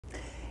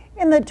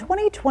In the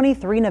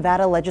 2023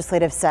 Nevada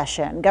legislative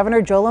session,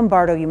 Governor Joe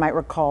Lombardo, you might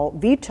recall,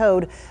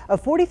 vetoed a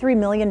 $43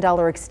 million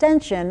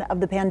extension of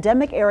the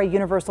pandemic-era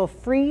universal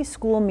free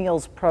school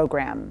meals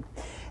program.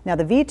 Now,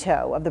 the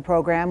veto of the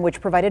program,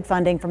 which provided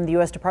funding from the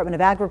U.S. Department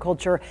of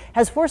Agriculture,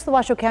 has forced the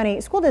Washoe County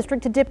School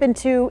District to dip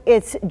into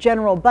its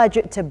general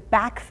budget to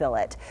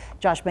backfill it.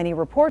 Josh Benny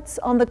reports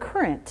on the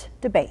current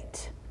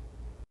debate.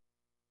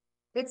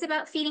 It's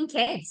about feeding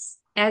kids,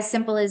 as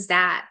simple as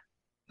that.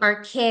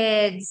 Our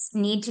kids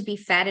need to be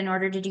fed in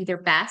order to do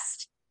their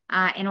best,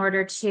 in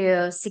order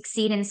to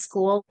succeed in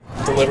school.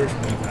 Delivered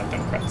from the Nevada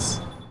Democrats.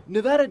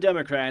 Nevada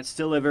Democrats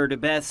delivered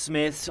Beth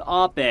Smith's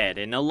op-ed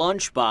in a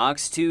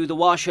lunchbox to the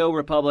Washoe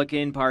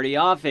Republican Party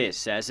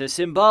office as a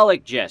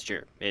symbolic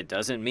gesture. It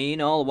doesn't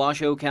mean all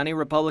Washoe County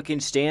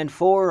Republicans stand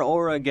for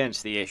or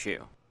against the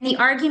issue. The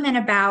argument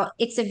about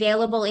it's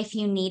available if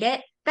you need it,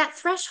 that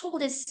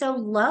threshold is so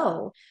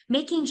low.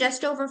 Making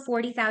just over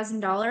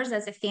 $40,000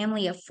 as a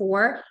family of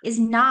four is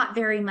not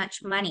very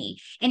much money.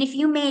 And if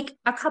you make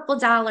a couple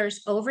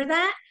dollars over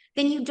that,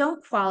 then you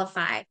don't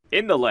qualify.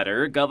 In the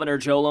letter, Governor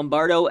Joe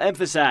Lombardo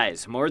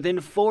emphasized more than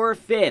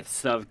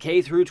 4/5 of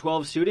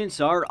K-12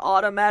 students are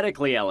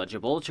automatically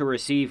eligible to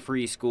receive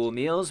free school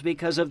meals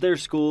because of their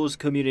school's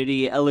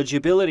Community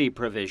Eligibility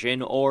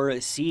Provision, or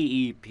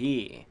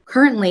CEP.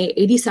 Currently,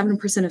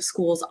 87% of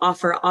schools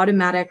offer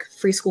automatic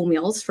free school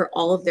meals for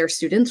all of their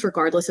students,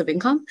 regardless of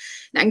income.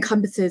 That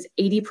encompasses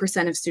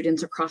 80% of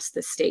students across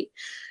the state.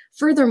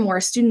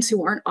 Furthermore, students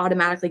who aren't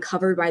automatically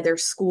covered by their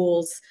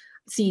school's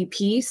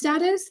CEP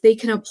status, they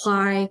can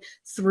apply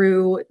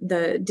through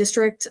the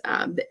district.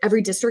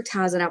 Every district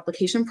has an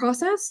application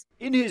process.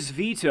 In his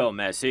veto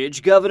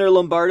message, Governor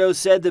Lombardo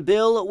said the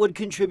bill would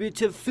contribute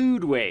to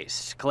food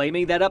waste,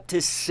 claiming that up to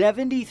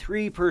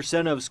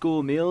 73% of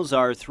school meals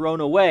are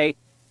thrown away.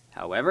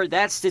 However,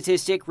 that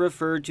statistic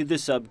referred to the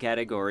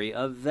subcategory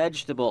of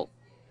vegetable.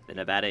 The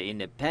Nevada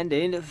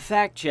Independent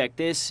fact-checked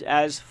this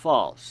as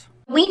false.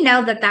 We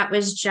know that that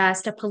was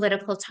just a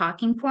political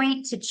talking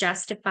point to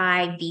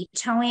justify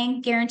vetoing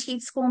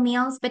guaranteed school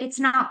meals, but it's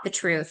not the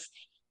truth.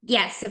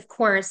 Yes, of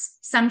course,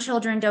 some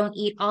children don't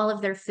eat all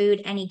of their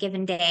food any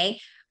given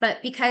day,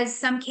 but because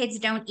some kids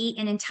don't eat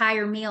an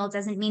entire meal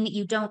doesn't mean that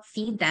you don't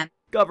feed them.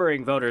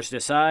 Covering Voters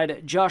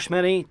Decide, Josh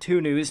Benny, 2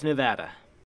 News Nevada.